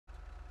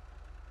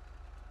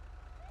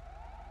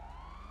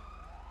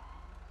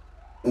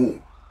Oh,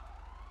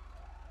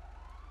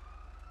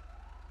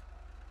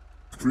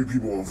 3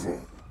 people on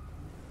front.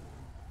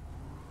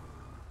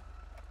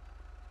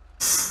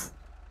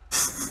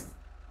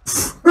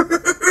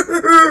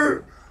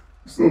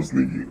 So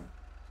sneaky.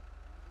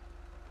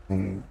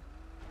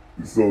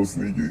 He's so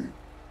sneaky.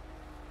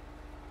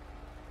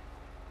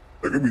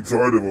 I could be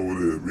tired of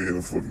over there being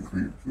a fucking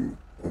creep too.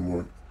 I'm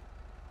like,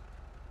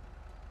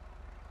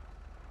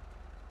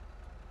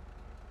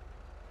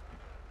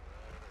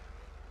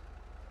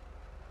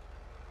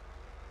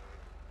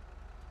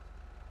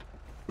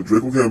 the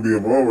Draco can't be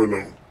involved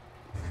right now.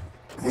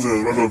 Because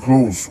it's not gonna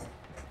close.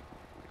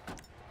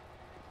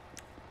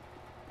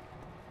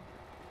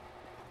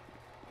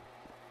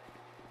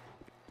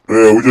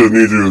 Yeah, we just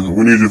need you.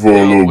 We need you for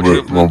a little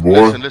bit, my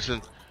boy.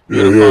 Listen.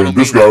 Yeah,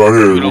 this guy right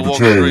here with the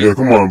chain. Yeah,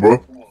 come on,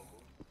 bro.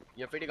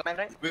 You're free to go, my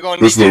friend? We're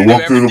gonna need you to do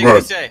everything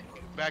we say.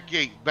 Back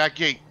gate.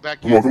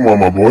 Come on,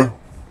 my boy.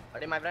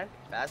 Ready, my friend?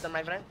 Faster,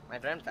 my friend.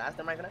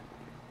 Faster, my friend.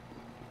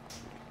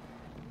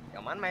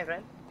 Come on, my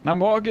friend. I'm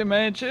walking,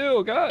 man.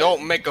 Chill, guys.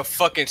 Don't make a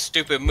fucking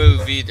stupid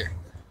move either.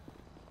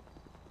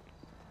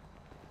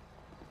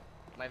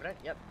 My friend,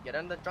 yep. Get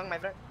on the trunk, my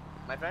friend.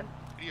 My friend.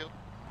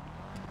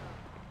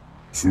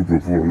 Super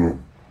pulling up.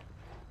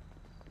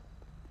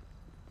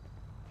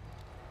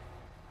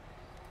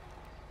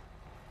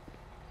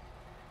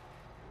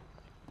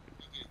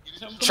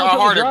 Try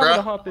harder,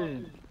 bro.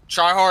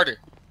 Try harder.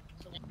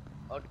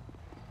 Okay,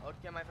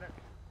 my friend.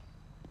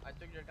 I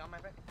took your gun, my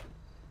friend.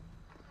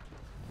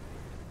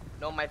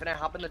 No, my friend,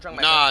 hop in the trunk,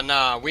 my friend.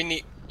 Nah.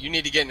 You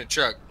need to get in the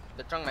truck.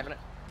 The trunk, my friend.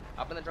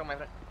 Hop in the trunk, my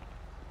friend.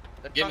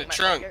 Get in the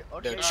trunk.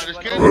 Okay,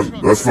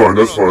 That's fine.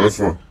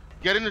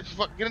 Get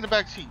in the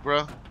back seat,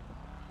 bro.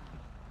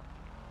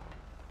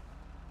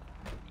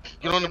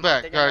 Get on the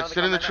back, guys.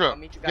 Sit in the truck.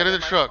 Get in the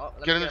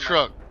truck. Get in the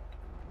truck.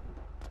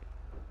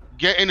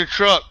 Get in the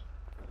truck.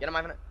 Get in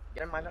my friend.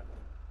 Get in my friend.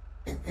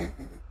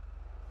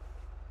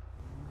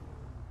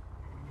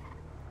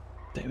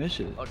 Damn, this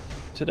shit.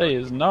 Today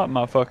is not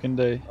my fucking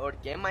day.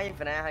 Okay, my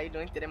friend. How you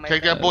doing today, my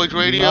Take friend? that boy's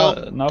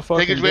radio. Not fucking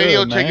take his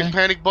radio. good, Take man. his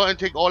panic button.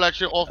 Take all that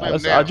shit off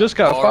him now. I just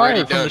got Already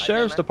fired from done. the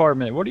sheriff's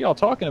department. What are y'all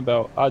talking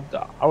about?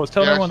 I was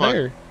telling everyone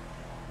there.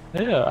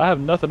 Yeah, I have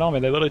nothing on me.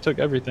 They literally took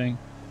everything.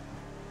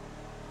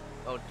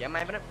 Okay,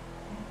 my friend.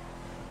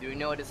 Do you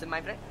know what this is,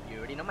 my friend? You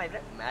already know, my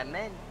friend.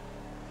 Madman.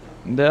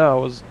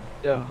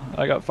 Yeah,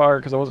 I got fired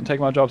because I wasn't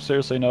taking my job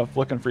seriously enough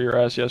looking for your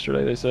ass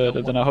yesterday, they said.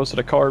 And then I hosted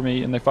a car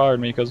meet and they fired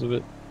me because of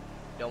it.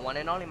 The one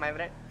and only, my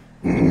friend.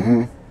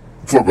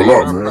 Fuck a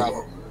lot, man.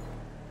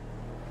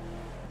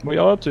 What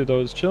y'all up to, though?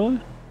 Is chilling?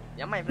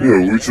 Yeah, my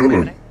friend. Yeah, we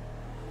chilling.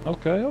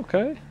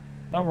 Okay.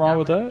 Nothing wrong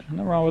with that.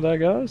 Nothing wrong with that,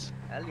 guys.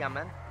 Hell yeah,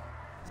 man.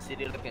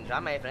 City looking dry,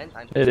 my friend.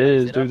 Time to It spice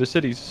is, up. dude. The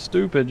city's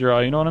stupid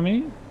dry, you know what I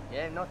mean?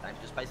 Yeah, no, time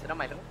to spice it up,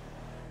 my friend.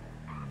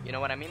 You know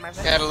what I mean, my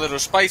friend? Add a little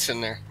spice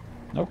in there.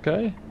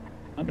 Okay.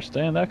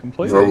 Understand that Have a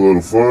completely.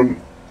 little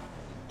fun.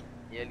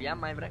 Yeah,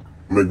 my friend.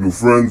 Make new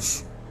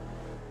friends.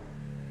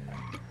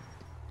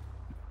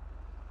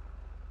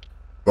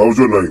 How was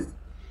your night?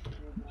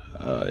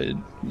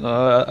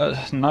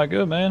 Not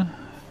good, man.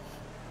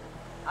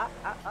 I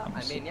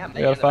mean, yeah,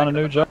 I gotta find a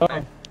new job.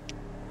 Well,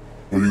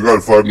 you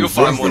got 5 new You'll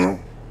find friends one. now.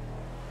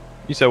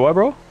 You said what,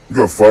 bro? You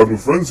got 5 new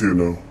friends here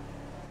now.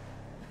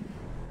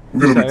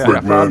 We're gonna be I quick,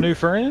 got 5 man. new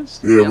friends?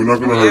 Yeah, we're not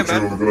gonna hurt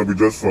man. you. We're gonna be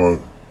just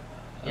fine.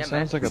 Yeah,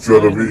 Sounds like a You try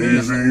to plan be to me.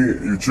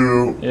 easy. You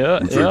chill. Yeah,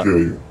 We take yeah. care of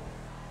you.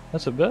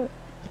 That's a bet.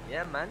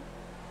 Yeah, man.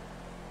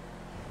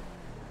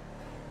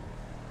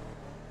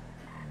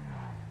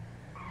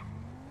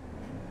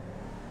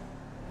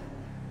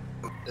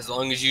 As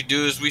long as you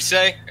do as we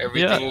say,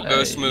 everything will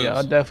go smooth. Yeah,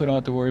 I definitely don't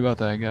have to worry about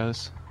that,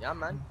 guys. Yeah,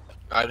 man.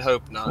 I'd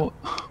hope not. Well,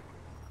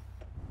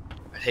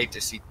 I'd hate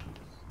to see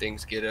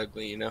things get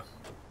ugly, you know?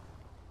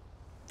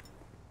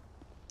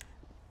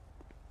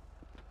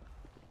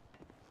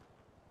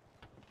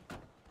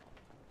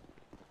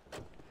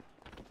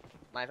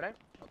 My friend?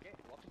 Okay,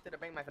 walk into the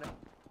bank, my friend.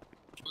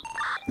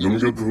 Let me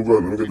get the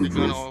Get the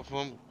gun juice. off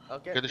him.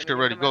 Okay. Get the shit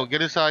ready. Go.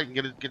 Get inside. And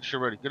get the shit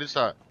ready. Get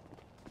inside.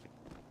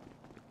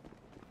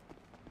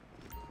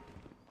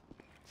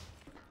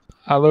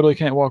 I literally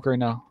can't walk right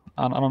now.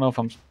 I don't know if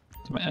I'm.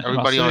 Am I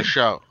Everybody on sick?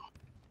 shout.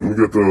 Let me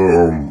get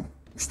the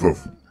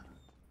stuff.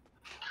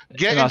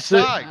 Get Am I sick?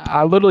 inside.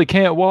 I literally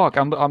can't walk.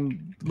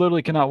 I'm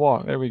literally cannot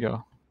walk. There we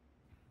go.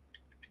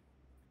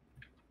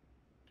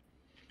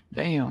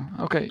 Damn.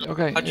 Okay.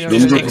 How'd you Yeah,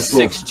 just yeah, take yeah.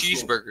 6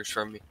 cheeseburgers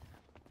from me?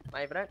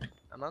 My friend,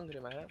 I'm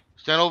hungry, my friend.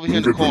 Stand over here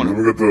Let in me the get the, let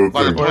corner. me get the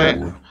By the thing. plant.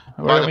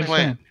 Where By do the we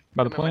plant. stand?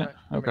 By the Come here, plant?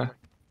 my friend. Come Okay. here,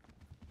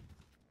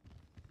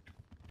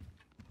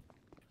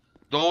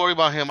 Don't worry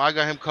about him. I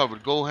got him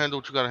covered. Go handle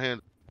what you gotta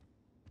handle.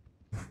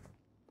 my friend.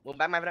 Move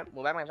back, my friend.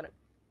 Move back, my friend.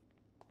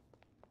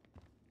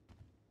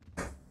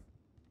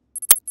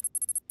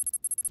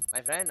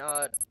 My friend,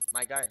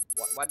 my guy.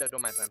 What the door,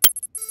 my friend?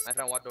 My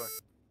friend, what door?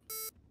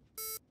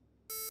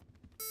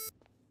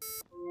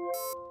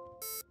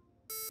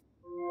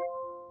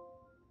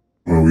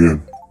 Oh, yeah.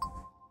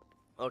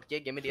 Okay,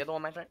 give me the other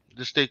one, my friend.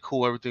 Just stay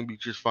cool. Everything be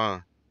just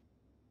fine.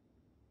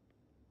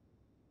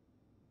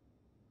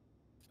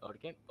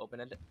 Okay, open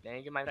it.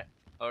 Thank you, my friend.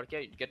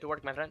 Okay, get to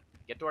work, my friend.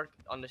 Get to work.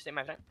 Understand,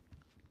 my friend?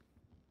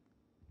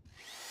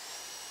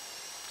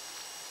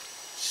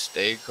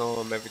 Stay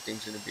calm.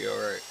 Everything's gonna be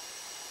alright.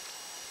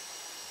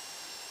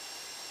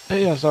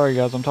 Hey, yeah, sorry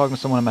guys, I'm talking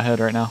to someone in my head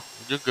right now.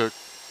 You're good.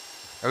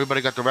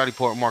 Everybody got the rally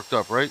port marked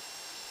up, right?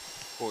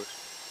 Of course.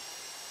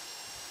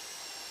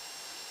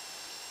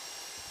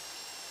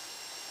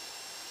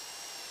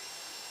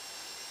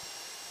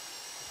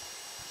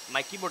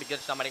 My keyboard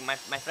gets somebody. My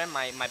friend,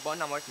 my button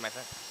not working, my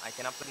friend. I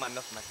cannot put my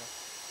mouse, my friend.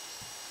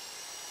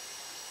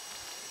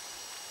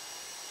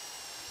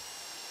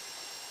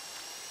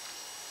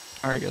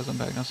 Alright guys, I'm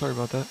back now, sorry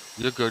about that.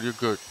 You're good. You're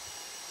good.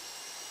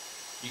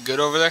 You good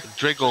over there?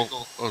 Draco.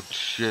 Oh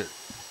shit.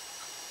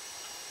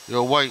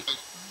 Yo, White.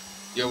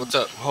 Yo, what's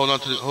up? Hold on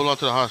to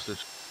the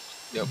hostage.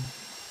 Yep.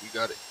 You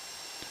got it.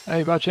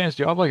 Hey, by chance,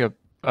 do y'all have like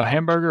a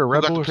hamburger, a Who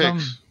Red got Bull the or something?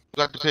 pics? Who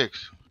got the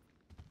pics?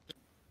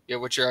 Yeah,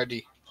 what's your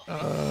ID? Who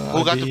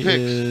got the ID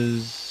pics?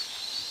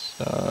 is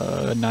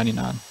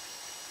 99.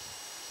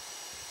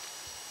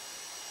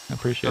 I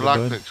appreciate The it, lock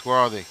bud. pics. Where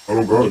are they? I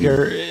don't got You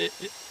it.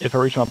 care if I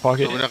reach my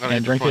pocket So we're not gonna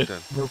and hit the drink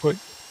front it real quick?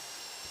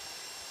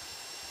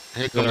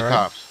 Here come the alright?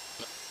 cops.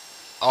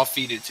 I'll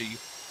feed it to you.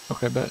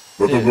 Okay, bet.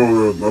 Let them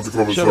know not to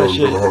come Shove that inside. We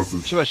got a shit.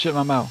 hostage. Shove that shit in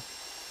my mouth.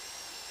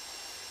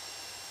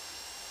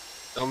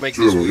 Don't make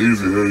Chill, this weird.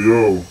 easy. Hey,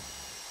 yo.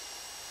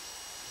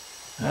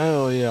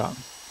 Hell yeah.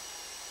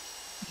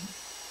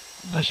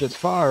 That shit's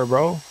fire,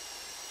 bro.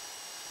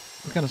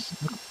 What kind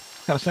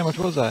of sandwich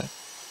was that?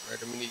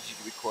 Right, I'm gonna need you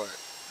to be quiet.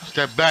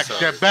 Step back. Sorry.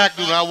 Step back.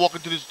 Do not walk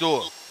into this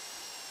door.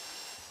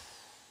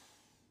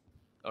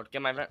 Okay,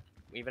 my friend.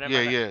 Even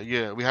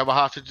Yeah. We have a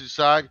hostage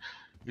inside.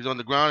 He's on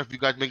the ground. If you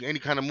guys make any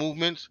kind of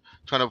movements,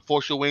 trying to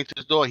force your way into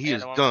this door, he Yeah,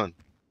 is the one- done.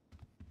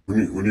 We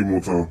need more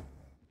time.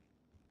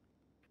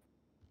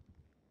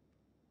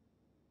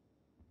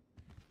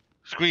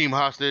 Scream,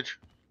 hostage.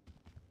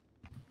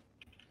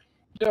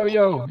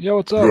 Yo, what's You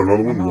up? got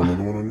another one? You got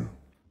another one on you?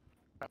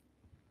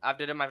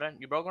 After that, my friend.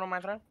 You broke one,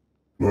 my friend?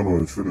 No,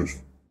 it's finished.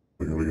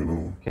 I gotta get another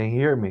one. Can you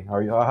hear me? How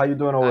you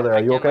doing over there? I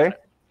Are you can, my okay?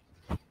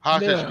 friend.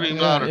 Hostage, scream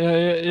louder.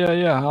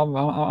 Yeah.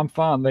 I'm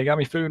fine. They got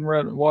me food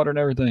and water and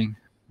everything.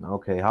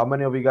 Okay. How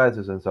many of you guys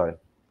is inside?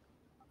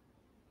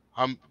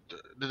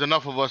 There's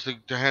enough of us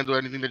to handle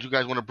anything that you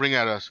guys want to bring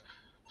at us.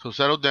 So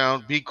settle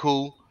down, be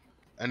cool,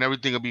 and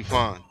everything will be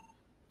fine.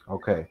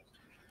 Okay.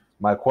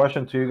 My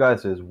question to you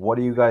guys is, what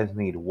do you guys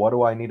need? What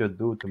do I need to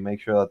do to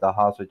make sure that the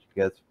hostage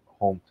gets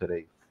home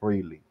today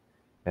freely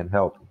and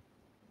healthy?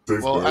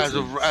 Safe Well, guys,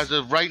 as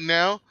of right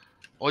now,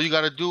 all you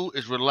gotta do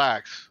is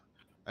relax,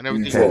 and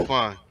everything Okay. will be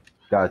fine.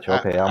 Gotcha.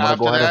 Okay. I'm gonna After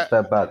go ahead and that,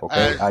 step back.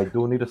 Okay. as- I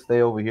do need to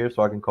stay over here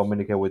so I can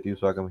communicate with you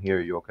so I can hear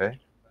you. Okay.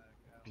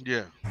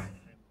 Yeah.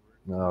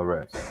 All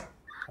right.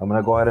 I'm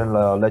gonna go ahead and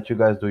let you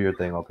guys do your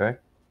thing. Okay.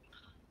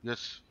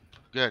 Yes.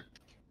 Good.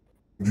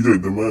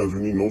 DJ demands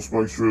we need no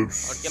spike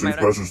strips, Okay, my safe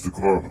friend. passage to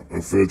car,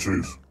 and fair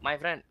chase. My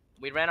friend.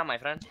 We ran out, my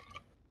friend.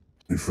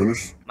 You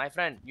finished? My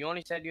friend, you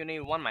only said you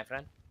need one, my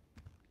friend.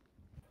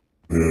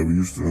 Yeah, we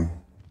used to.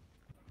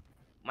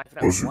 My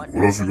friend, What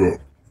else you got?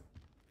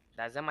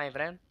 That's it, my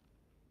friend.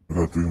 I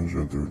got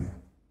 330.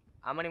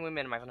 How many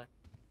women, my friend?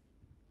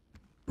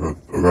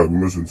 I got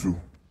missing too.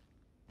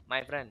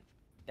 My friend.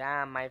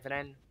 Damn, my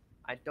friend.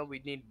 I thought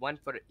we need one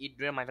for each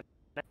drill, my friend.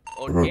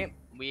 Okay,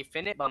 we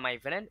finished, but my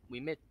friend, we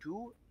made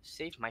two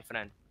safe, my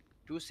friend.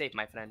 Two safe,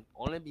 my friend.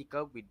 Only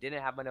because we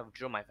didn't have enough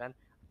drill, my friend.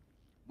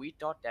 We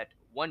thought that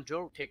one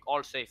drill take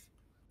all safe.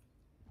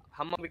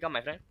 How much we got,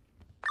 my friend?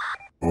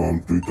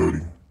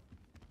 330.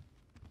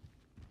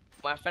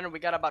 My friend, we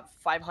got about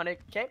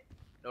 500k.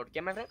 Okay,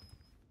 my friend.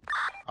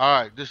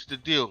 All right. This is the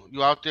deal.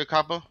 You out there,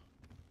 copper?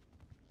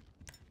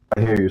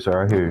 I hear you,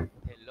 sir. I hear you.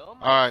 Hello,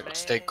 my All right. friend.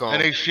 Stay calm.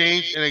 In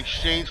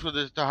exchange for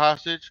the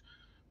hostage,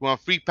 we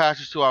want free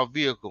passage to our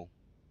vehicle.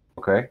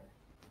 Okay.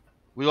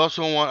 We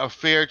also want a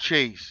fair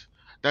chase.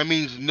 That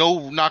means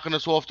no knocking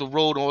us off the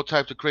road, all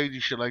types of crazy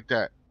shit like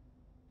that.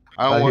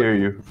 I want. hear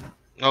you.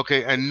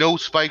 Okay, and no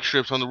spike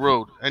strips on the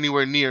road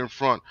anywhere near in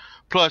front.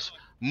 Plus,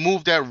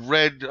 move that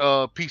red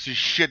piece of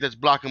shit that's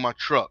blocking my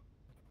truck.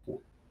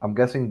 I'm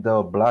guessing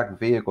the black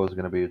vehicle is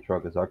gonna be your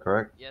truck. Is that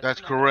correct? Yes,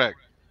 That's my friend. correct.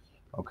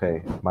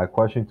 Okay. My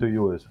question to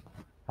you is,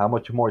 how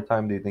much more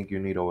time do you think you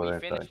need over We there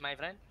inside? finished, my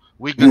friend.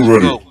 We good You to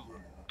ready? go.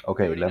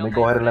 Okay, already let know me my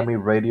go ahead and let friend.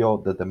 me radio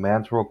the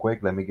demands real quick.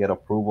 Let me get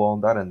approval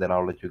on that, and then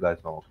I'll let you guys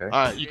know, okay?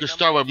 All right, you can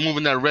start by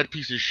moving that red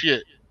piece of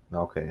shit.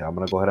 Okay, I'm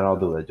gonna go ahead and I'll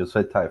do that. Just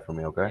sit tight for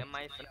me, okay? Yeah,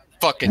 my friend.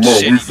 Fucking Come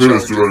on, we shitty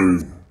finished charger.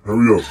 already.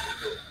 Hurry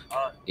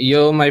up.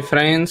 Yo, my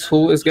friends,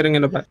 who is getting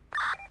in the back?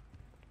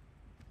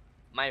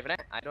 My friend,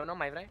 I don't know,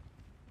 my friend.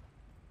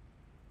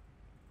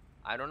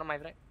 I don't know, my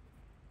friend.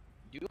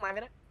 Do you, my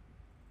friend?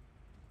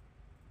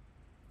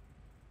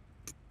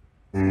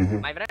 Mm-hmm.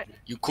 My friend.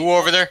 You cool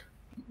over there?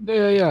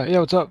 Yeah,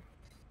 what's up?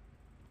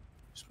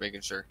 Just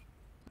making sure.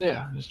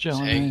 Yeah, just Just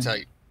chilling. hang man.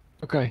 tight.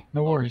 Okay,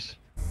 no worries.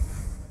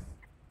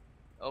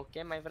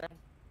 Okay, my friend.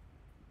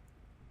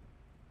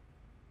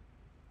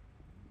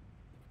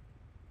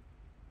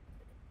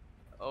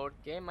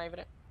 Okay, my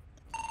friend.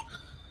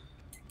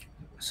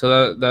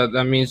 So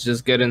that means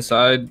just get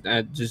inside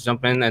and just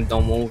jump in and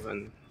don't move,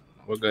 and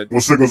we're good.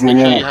 What seconds Make were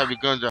sure you wrong? have your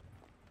guns out.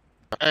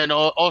 And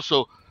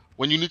also,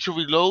 when you need to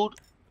reload,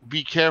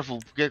 be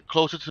careful. Get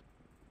closer to.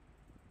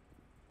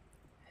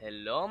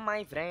 Hello,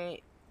 my friend.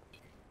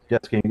 Yes,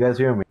 can you guys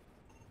hear me?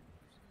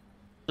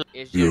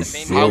 Is you the Yes,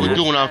 famous sir. How we last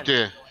doing out man?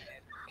 there?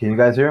 Can you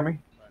guys hear me?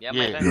 Yeah,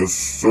 Yeah. my friend. Yes,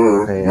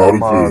 sir. Okay, Loud I'm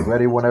and clear.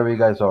 ready whenever you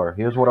guys are.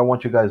 Here's what I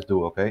want you guys to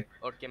do, okay?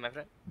 Okay, my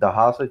friend. The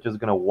hostage is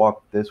gonna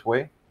walk this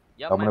way.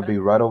 Yeah, I'm my gonna be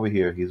friend. right over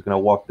here. He's gonna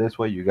walk this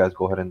way. You guys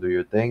go ahead and do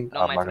your thing.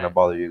 No, I'm my not gonna friend.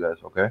 bother you guys,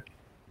 okay?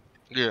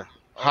 Yeah.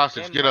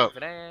 Hostage, Okay, get my up.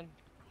 friend.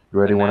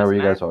 Ready The whenever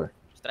you last guys man are.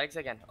 Strikes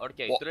again.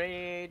 Okay, Wa-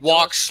 3,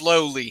 Walk 2,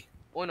 slowly.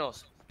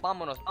 unos.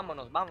 Vámonos,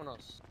 vámonos,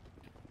 vámonos.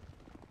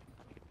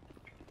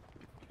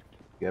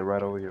 Get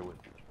right over here with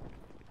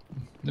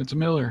me. It's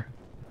Miller.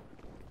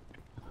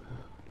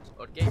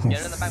 Okay,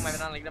 get in the back, my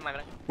friend. Like that, my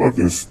friend.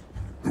 Fucking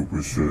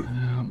stupid shit.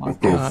 Oh my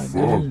What the god,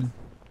 fuck? dude.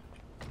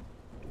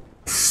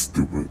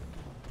 Stupid.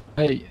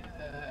 Hey,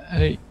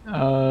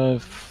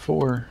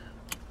 4.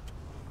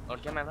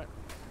 Okay, my friend.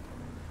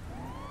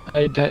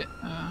 Hey,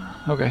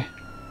 okay.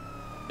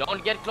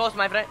 Don't get close,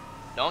 my friend.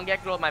 Don't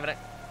get close, my friend.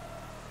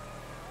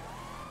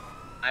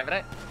 My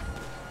friend.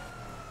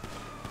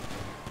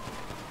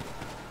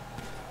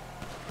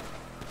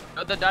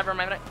 Shoot the driver,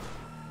 my friend.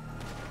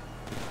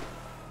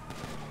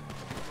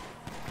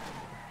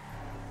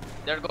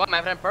 They're going,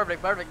 my friend.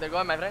 Perfect, perfect. They're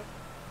going, my friend.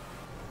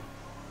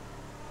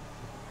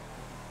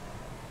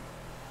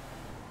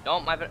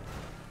 Don't, my friend.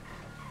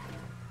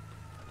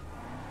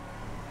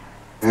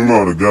 I'm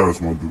not a gas,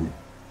 my dude.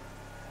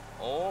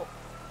 Oh.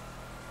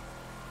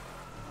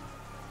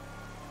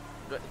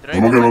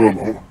 I'm gonna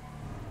go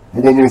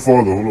a little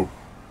farther. Hold up.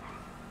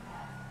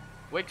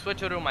 Quick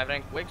switch room, my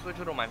friend. Quick switch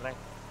room, my friend.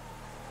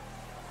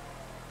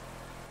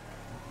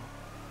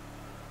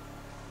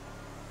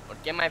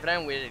 Okay, my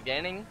friend, we're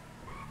gaining.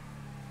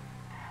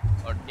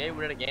 Okay,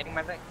 we're gaining,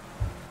 my friend.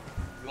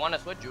 If you wanna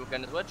switch, you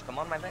can switch. Come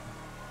on, my friend.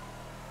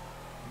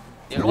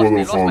 They I'm going a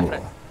lost, little my farther.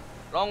 friend.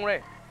 Wrong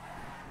way.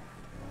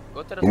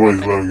 Go to the I'm ready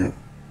spot, to my try friend. again.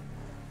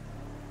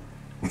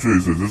 Which way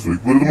is this? This way.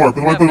 Put it the mark.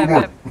 Put the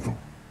mark. Put the mark.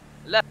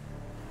 Left.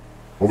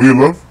 Over here,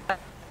 left.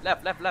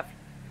 Left, left, left.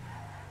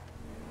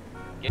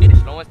 Okay,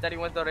 slow and steady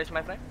wins the race,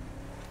 my friend.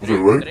 Is it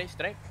right? Straight,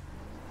 straight.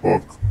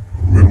 Fuck.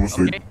 I made a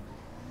mistake. Okay.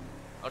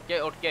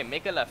 Okay, okay.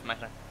 Make a left, my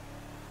friend.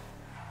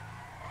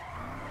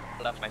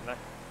 Left, my friend.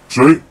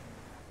 Straight.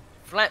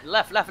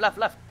 Left, left, left,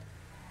 left.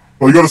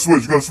 Oh, you gotta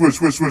switch. You gotta switch.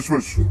 Switch. Switch.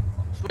 Switch.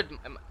 Switch.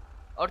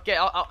 Okay,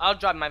 I'll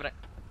drive, my friend.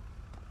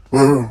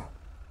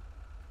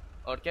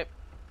 Okay.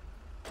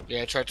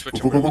 Yeah, try to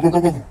switch Go, go, over. go,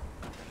 go, go, go.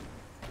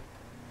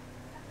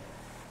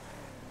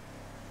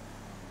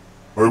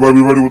 Everybody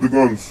be ready with the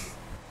guns.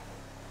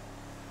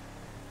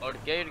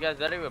 Okay, you guys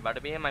ready? We're about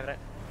to be here, my friend.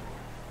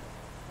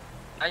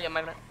 Not yet,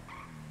 my friend.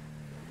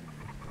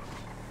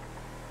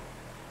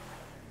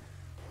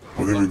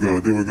 I think we good. I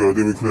think we good. I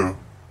think we clear.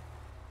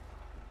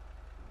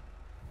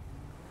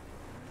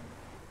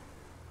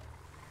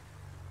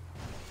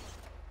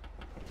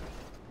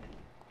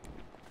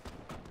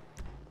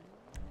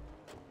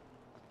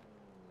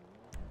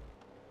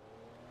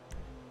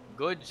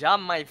 Good job,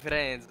 my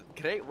friends.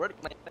 Great work,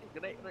 my friend.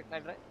 Great work, my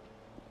friend.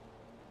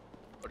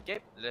 Okay,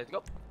 let's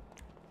go.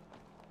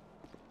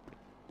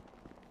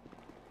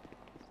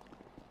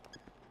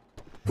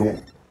 Come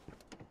on.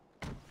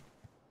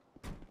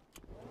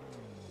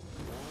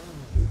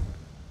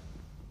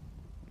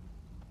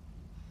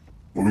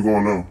 Where we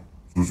going now?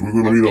 So we're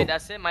gonna meet Okay, up.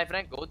 that's it, my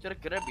friend. Go to the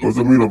crib. Where's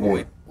the meet up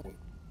point?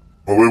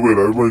 Oh, wait.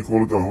 Everybody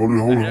call it down. Hold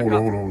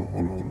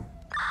on.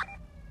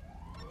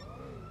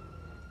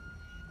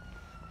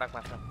 Back,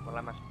 my friend. Hold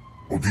on, my friend.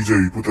 Oh, DJ,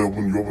 you put that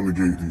one. You open the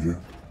gate, DJ.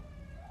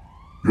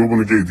 You open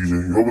the gate, DJ.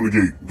 You open the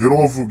gate. Get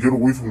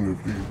away from there,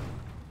 please.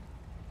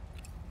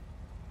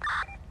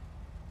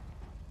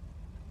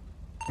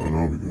 Oh,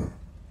 no, we good.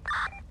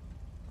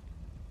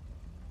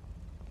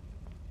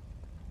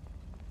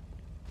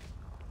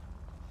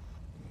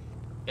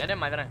 Get in,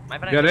 my friend. My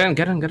friend. Get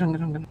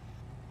in.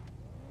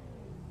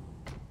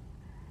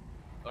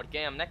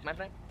 Okay, I'm next, my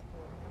friend.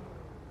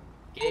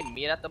 Okay,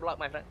 meet at the block,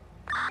 my friend.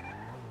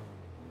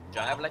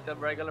 Drive like a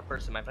regular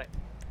person, my friend.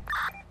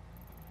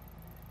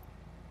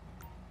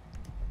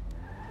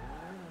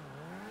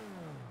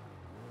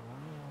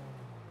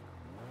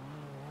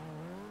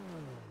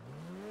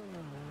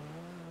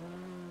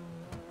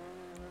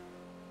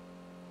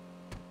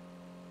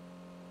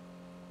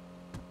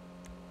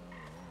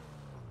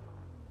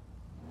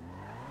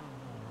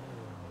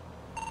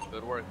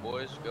 Good work,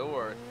 boys. Good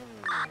work.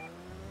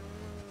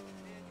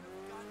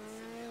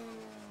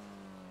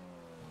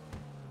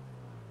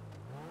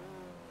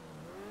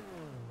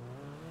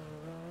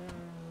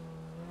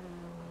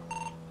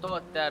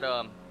 Thought that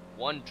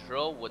one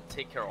drill would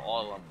take care of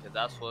all of them, because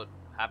that's what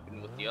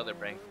happened with the other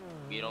bank.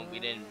 We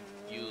didn't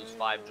use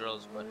 5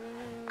 drills, but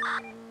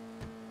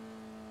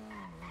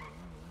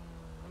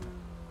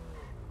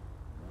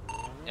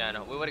yeah,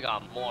 no, we would've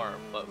got more,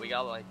 but we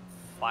got like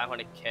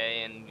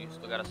 500k, and we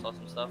still gotta sell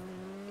some stuff.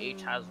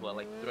 H has what,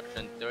 like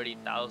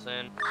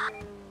 330,000.